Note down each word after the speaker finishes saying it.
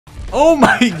Oh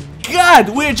my god,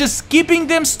 we're just keeping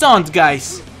them stunned,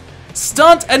 guys.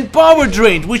 Stunned and power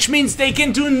drained, which means they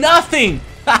can do nothing.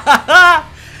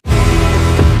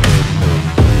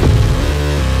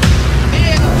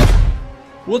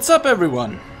 What's up,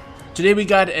 everyone? Today we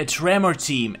got a Tremor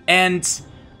team, and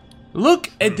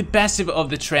look at the passive of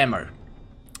the Tremor.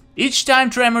 Each time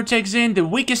Tremor tags in, the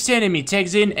weakest enemy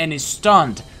tags in and is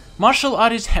stunned. Martial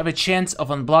artists have a chance of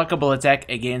unblockable attack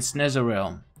against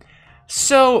Netherrealm.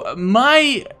 So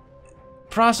my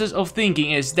process of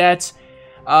thinking is that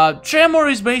Tremor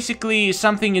is basically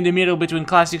something in the middle between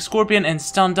Classic Scorpion and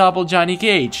Stun Double Johnny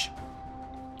Cage.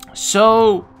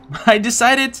 So I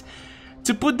decided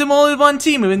to put them all in one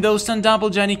team, even though Stun Double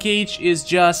Johnny Cage is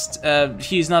just,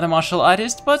 he's not a martial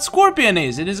artist, but Scorpion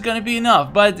is. It is gonna be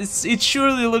enough, but it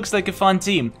surely looks like a fun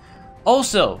team.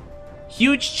 Also,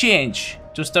 huge change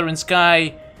to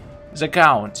StarInSky's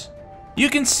account. You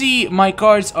can see my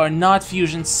cards are not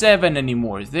Fusion 7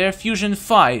 anymore, they're Fusion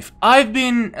 5. I've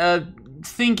been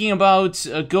thinking about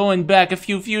going back a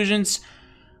few fusions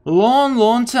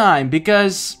long time,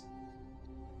 because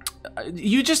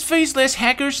you just face less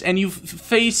hackers and you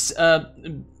face a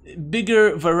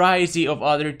bigger variety of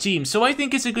other teams. So I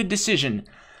think it's a good decision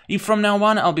if from now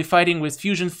on I'll be fighting with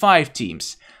Fusion 5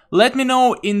 teams. Let me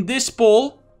know in this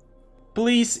poll,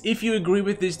 please, if you agree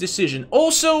with this decision.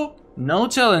 Also, no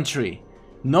talent tree.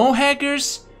 No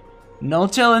hackers, no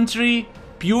talent tree,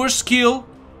 pure skill,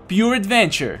 pure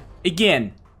adventure.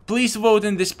 Again, please vote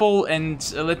in this poll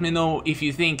and let me know if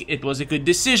you think it was a good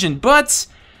decision. But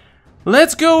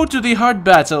let's go to the hard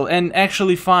battle and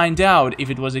actually find out if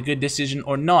it was a good decision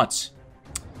or not.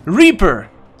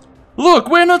 Reaper! Look,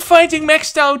 we're not fighting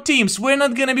maxed out teams. We're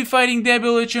not gonna be fighting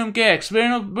MKX. We're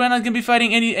not gonna be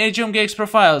fighting any MKX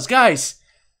profiles. Guys,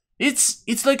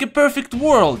 it's like a perfect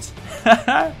world.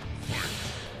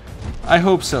 I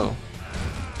hope so.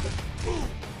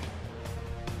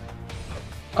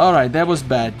 Alright, that was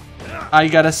bad. I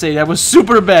gotta say, that was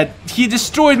super bad. He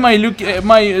destroyed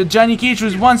my Johnny Cage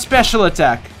with one special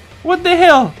attack. What the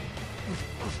hell?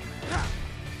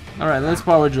 Alright, let's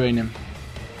power drain him.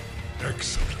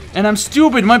 And I'm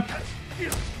stupid.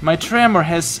 My Tremor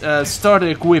has starter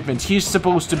equipment. He's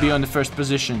supposed to be on the first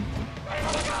position.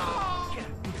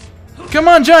 Come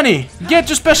on, Johnny! Get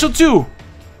to special 2!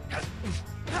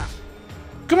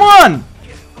 Come on!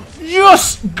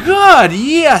 Yes! God,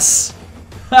 yes!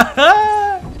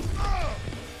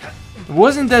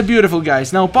 Wasn't that beautiful,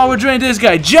 guys? Now power drain this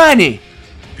guy, Johnny!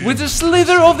 With the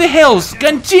slither of the hills,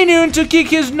 continuing to kick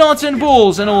his nuts and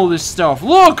balls and all this stuff.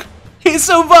 Look! He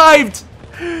survived!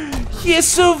 He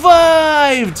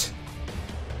survived!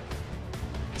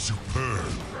 Superb.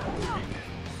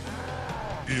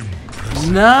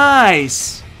 Impressive.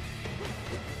 Nice!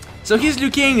 So his Liu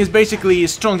Kang is basically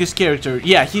his strongest character.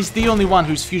 Yeah, he's the only one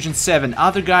who's Fusion 7.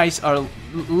 Other guys are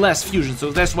less Fusion,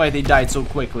 so that's why they died so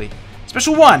quickly.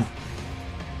 Special 1!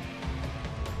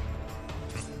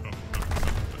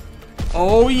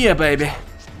 Oh yeah, baby.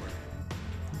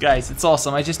 Guys, it's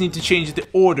awesome. I just need to change the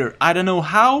order. I don't know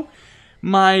how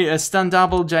my Stun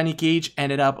Double Johnny Cage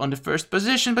ended up on the first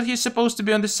position, but he's supposed to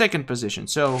be on the second position,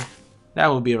 so that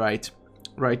will be right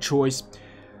choice.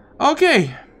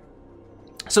 Okay.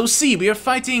 So see, we are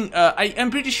fighting, I'm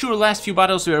pretty sure last few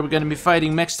battles we are going to be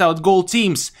fighting maxed out gold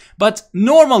teams, but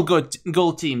normal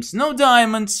gold teams, no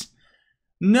diamonds,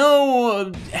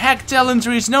 no hack talent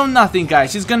trees, no nothing,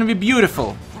 guys. It's going to be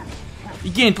beautiful.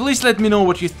 Again, please let me know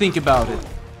what you think about it.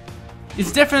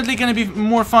 It's definitely going to be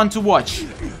more fun to watch,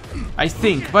 I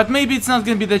think, but maybe it's not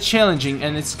going to be that challenging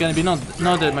and it's going to be not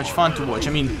that much fun to watch.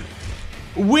 I mean,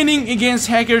 winning against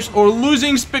hackers or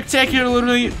losing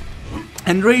spectacularly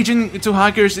and raging to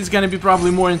hackers is gonna be probably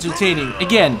more entertaining.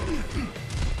 Again,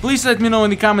 please let me know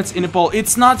in the comments in a poll.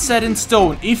 It's not set in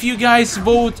stone. If you guys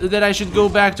vote that I should go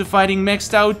back to fighting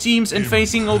maxed out teams and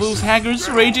facing all those hackers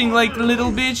raging like a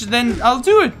little bitch, then I'll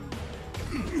do it.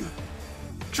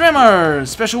 Tremor!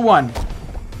 Special 1.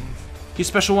 His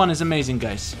special 1 is amazing,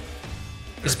 guys.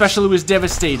 Especially with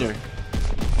Devastator.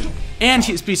 And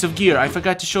his piece of gear. I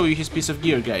forgot to show you his piece of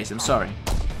gear, guys. I'm sorry.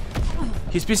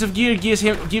 His piece of gear gives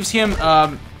him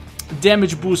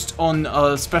damage boost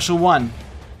on special 1.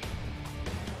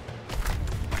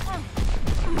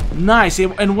 Nice,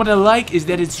 and what I like is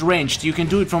that it's ranged. You can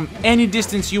do it from any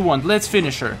distance you want. Let's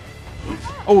finish her.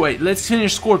 Oh wait, let's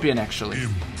finish Scorpion actually.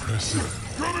 Impressive.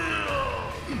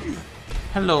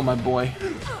 Hello, my boy.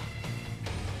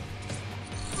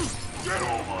 Get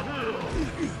over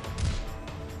here.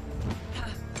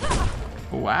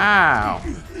 Wow.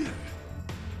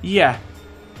 Yeah.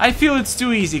 I feel it's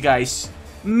too easy, guys.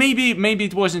 Maybe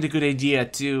it wasn't a good idea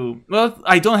to... Well,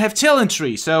 I don't have talent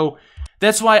tree, so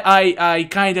That's why I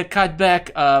kind of cut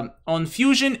back on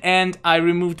fusion and I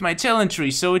removed my talent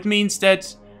tree. So it means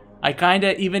that I kind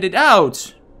of evened it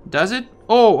out. Does it?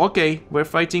 Oh, okay. We're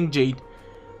fighting Jade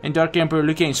and Dark Emperor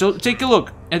Liu Kang. So take a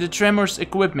look at the Tremor's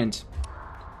equipment.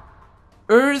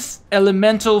 Earth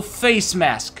Elemental Face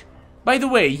Mask. By the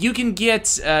way, you can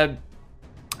get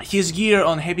his gear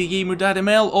on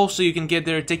happygamer.ml. Also, you can get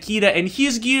their Takeda and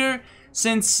his gear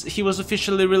since he was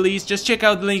officially released. Just check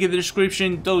out the link in the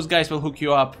description. Those guys will hook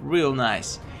you up real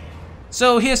nice.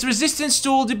 So he has resistance to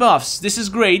all debuffs. This is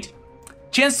great.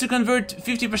 Chance to convert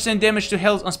 50% damage to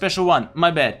health on special 1. My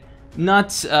bad. Not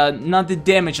the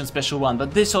damage on special 1,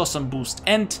 but this awesome boost.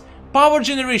 And power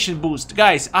generation boost.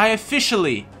 Guys, I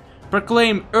officially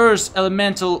proclaim Earth's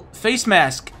Elemental Face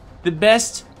Mask the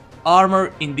best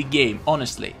armor in the game,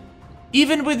 honestly.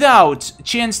 Even without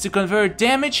chance to convert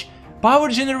damage, power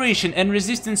generation and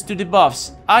resistance to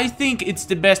debuffs, I think it's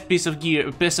the best piece of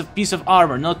gear, piece of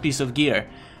armor, not piece of gear.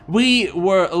 We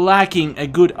were lacking a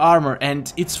good armor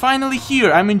and it's finally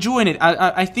here. I'm enjoying it.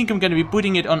 I think I'm gonna be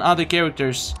putting it on other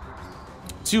characters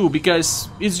too because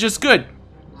it's just good.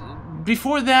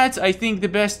 Before that, I think the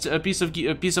best piece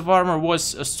of armor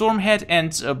was a Stormhead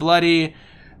and a bloody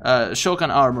Shokan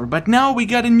armor. But now we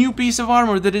got a new piece of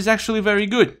armor that is actually very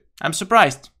good. I'm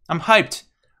surprised. I'm hyped.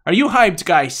 Are you hyped,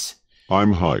 guys?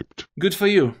 I'm hyped. Good for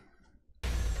you.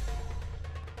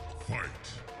 Fight.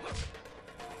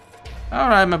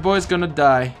 Alright, my boy's gonna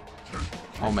die.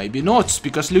 Or maybe not,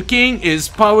 because Liu Kang is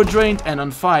power drained and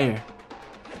on fire.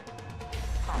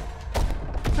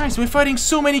 Guys, we're fighting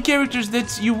so many characters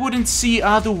that you wouldn't see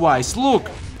otherwise. Look,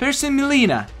 Person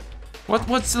Melina.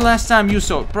 What's the last time you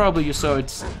saw it? Probably you saw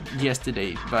it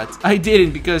yesterday, but I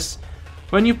didn't because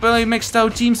when you play mixed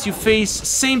out teams, you face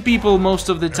same people most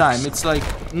of the time. It's like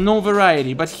no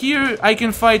variety. But here I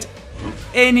can fight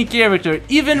any character,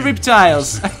 even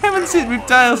reptiles. I haven't seen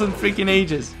reptiles in freaking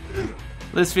ages.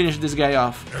 Let's finish this guy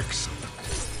off.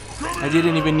 I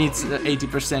didn't even need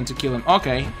 80% to kill him.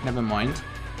 Okay, never mind.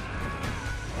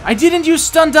 I didn't use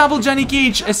stun double Johnny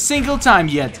Cage a single time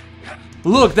yet.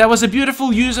 Look, that was a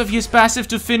beautiful use of his passive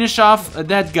to finish off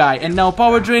that guy. And now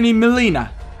power draining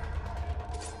Melina.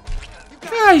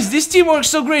 Guys, this team works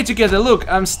so great together. Look,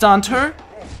 I'm stunned her.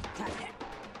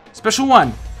 Special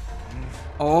 1.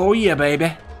 Oh yeah,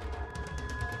 baby.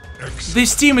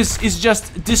 This team is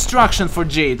just destruction for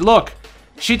Jade. Look,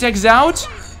 she takes out.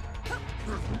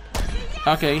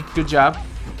 Okay, good job.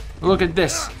 Look at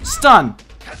this. Stun.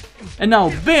 And now,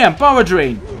 bam, power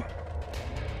drain.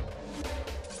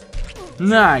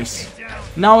 Nice.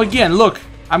 Now again, look,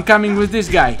 I'm coming with this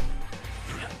guy.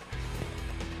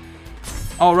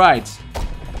 Alright.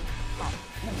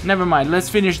 Never mind, let's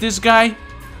finish this guy.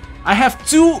 I have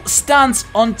 2 stuns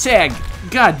on tag.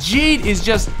 God, Jade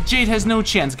has no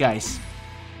chance, guys.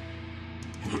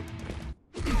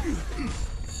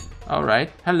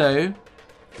 Alright, hello.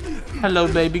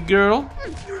 Hello, baby girl.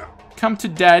 Come to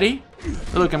daddy.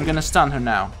 Look, I'm gonna stun her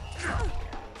now.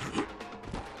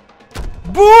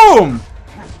 Boom!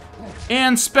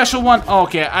 And special 1.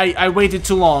 Okay, I waited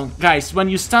too long. Guys, when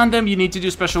you stun them, you need to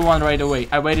do special 1 right away.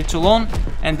 I waited too long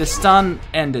and the stun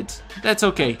ended. That's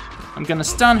okay. I'm gonna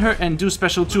stun her and do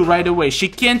special 2 right away. She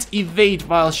can't evade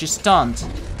while she's stunned.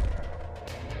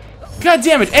 God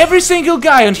damn it, every single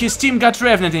guy on his team got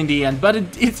Revenant in the end, but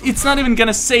it's not even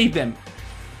gonna save them.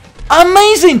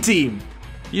 Amazing team!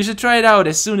 You should try it out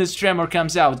as soon as Tremor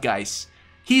comes out, guys.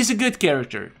 He's a good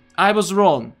character. I was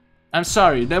wrong. I'm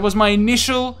sorry. That was my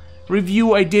initial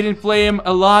review. I didn't play him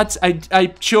a lot. I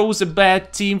chose a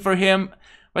bad team for him.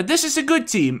 But this is a good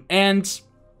team, and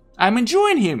I'm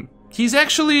enjoying him. He's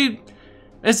actually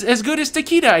as good as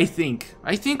Takeda, I think.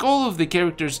 I think all of the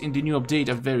characters in the new update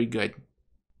are very good.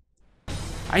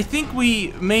 I think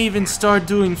we may even start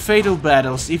doing fatal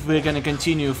battles if we're gonna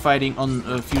continue fighting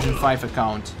on Fusion 5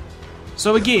 account.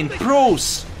 So again,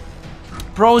 pros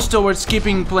towards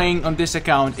skipping playing on this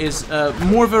account is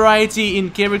more variety in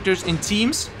characters and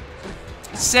teams.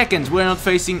 Second, we're not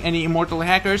facing any immortal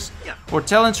hackers or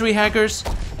talent tree hackers.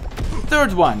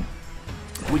 Third one,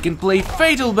 we can play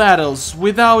fatal battles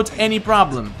without any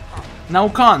problem. Now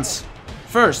cons.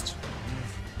 First,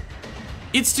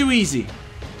 it's too easy.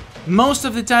 Most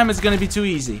of the time it's gonna be too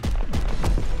easy.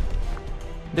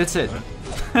 That's it.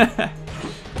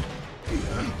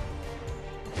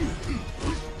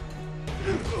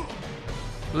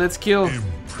 Let's kill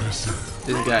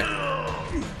this guy.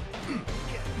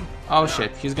 Oh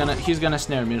shit, he's gonna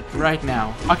snare me right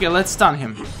now. Okay, let's stun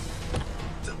him.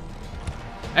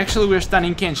 Actually, we're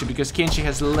stunning Kenshi because Kenshi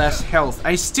has less health.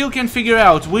 I still can't figure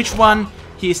out which one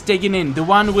he is taking in. The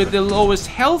one with the lowest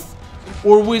health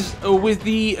or with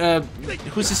the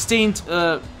who sustained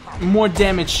more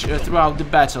damage throughout the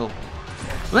battle.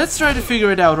 Let's try to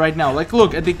figure it out right now. Like,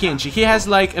 look at the Kenshi. He has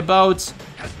like about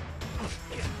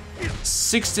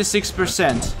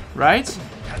 66%, right?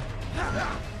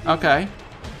 Okay.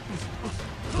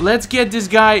 Let's get this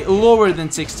guy lower than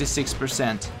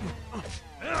 66%.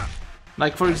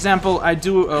 Like, for example, I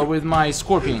do with my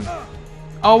Scorpion.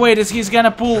 Oh wait, he's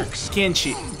gonna pull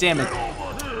Kenshi. Damn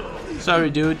it. Sorry,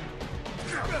 dude.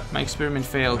 My experiment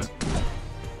failed.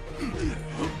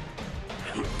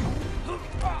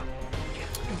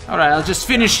 Alright, I'll just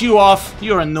finish you off.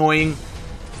 You're annoying.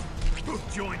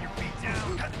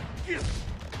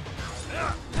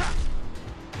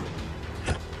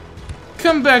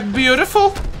 Come back,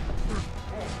 beautiful.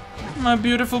 My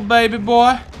beautiful baby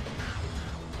boy.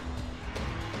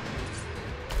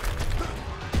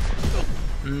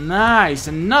 Nice,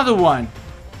 another one.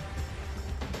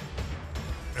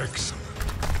 Excellent.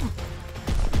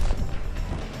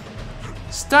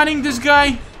 Stunning this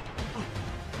guy.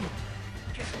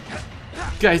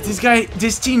 Guys,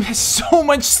 this team has so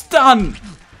much stun.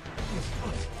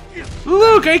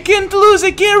 Look, I can't lose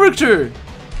a character.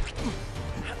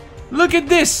 Look at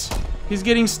this. He's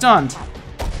getting stunned.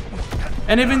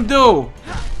 And even though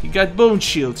he got bone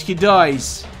shield, he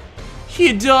dies.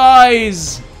 He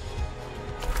dies.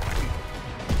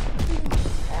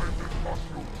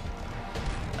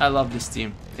 I love this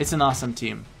team. It's an awesome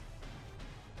team.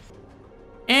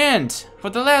 And for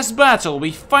the last battle,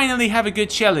 we finally have a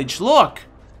good challenge. Look,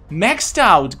 maxed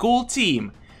out gold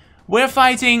team. We're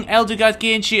fighting Elder God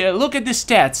Kenshi. Look at the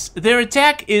stats. Their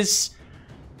attack is,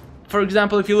 for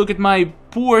example, if you look at my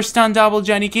poor stun double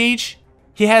Johnny Cage,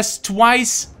 he has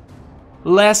twice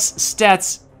less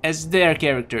stats as their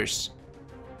characters.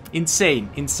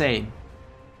 Insane, insane.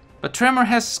 But Tremor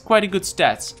has quite a good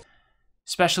stats.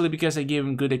 Especially because I gave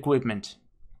him good equipment.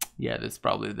 Yeah, that's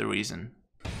probably the reason.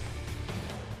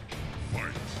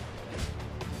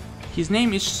 His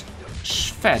name is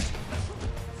Shved.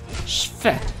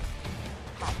 Shved.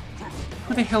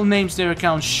 Who the hell names their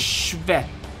account Shved?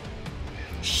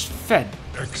 Shved.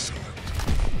 Excellent.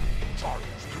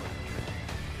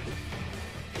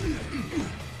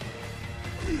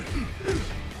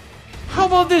 How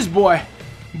about this, boy?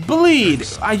 Bleed!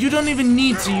 You don't even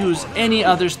need to use any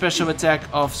other special attack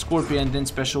of Scorpion than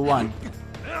Special 1.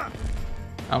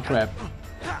 Oh crap.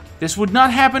 This would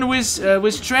not happen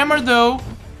with Tremor though.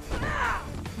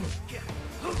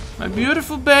 My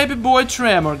beautiful baby boy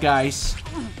Tremor, guys.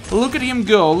 Look at him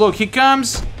go. Look, he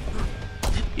comes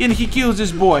and he kills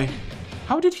this boy.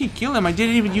 How did he kill him? I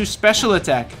didn't even use special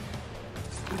attack.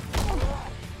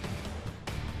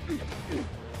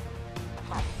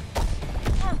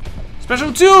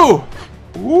 Special 2!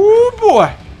 Ooh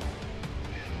boy!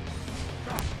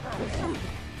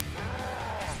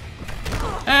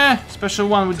 Special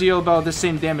 1 would deal about the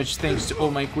same damage thanks to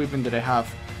all my equipment that I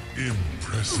have.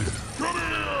 Impressive.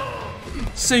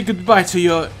 Say goodbye to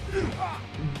your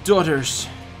daughters.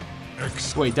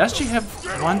 Excellent. Wait, does she have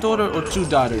one daughter or two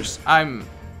daughters? I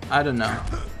don't know.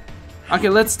 Okay,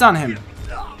 let's stun him.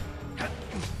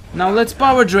 Now let's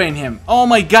power drain him. Oh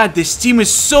my god, this team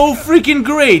is so freaking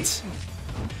great!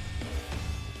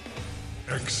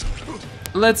 Excellent.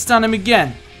 Let's stun him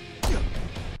again.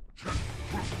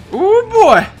 Oh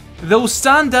boy! Though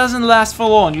stun doesn't last for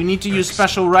long. You need to use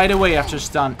special right away after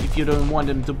stun if you don't want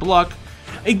them to block.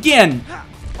 Again!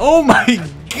 Oh my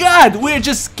god! We're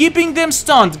just keeping them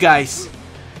stunned, guys.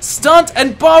 Stunned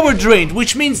and power drained,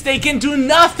 which means they can do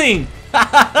nothing!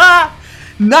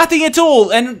 Nothing at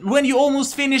all! And when you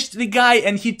almost finished the guy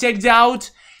and he tagged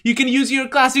out, you can use your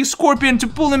classic Scorpion to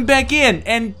pull him back in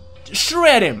and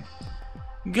shred him!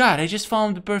 God, I just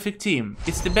found the perfect team.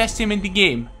 It's the best team in the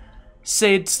game.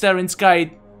 Say it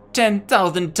StarInSky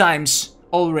 10,000 times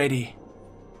already.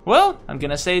 Well, I'm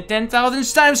gonna say it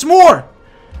 10,000 times more!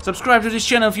 Subscribe to this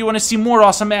channel if you want to see more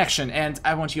awesome action, and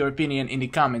I want your opinion in the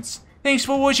comments. Thanks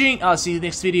for watching, I'll see you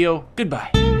next video,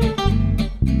 goodbye.